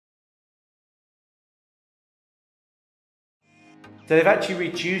So they've actually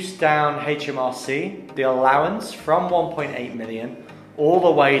reduced down HMRC, the allowance, from 1.8 million all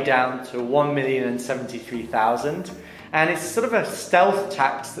the way down to 1,073,000. And it's sort of a stealth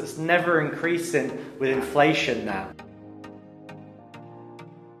tax that's never increasing with inflation now.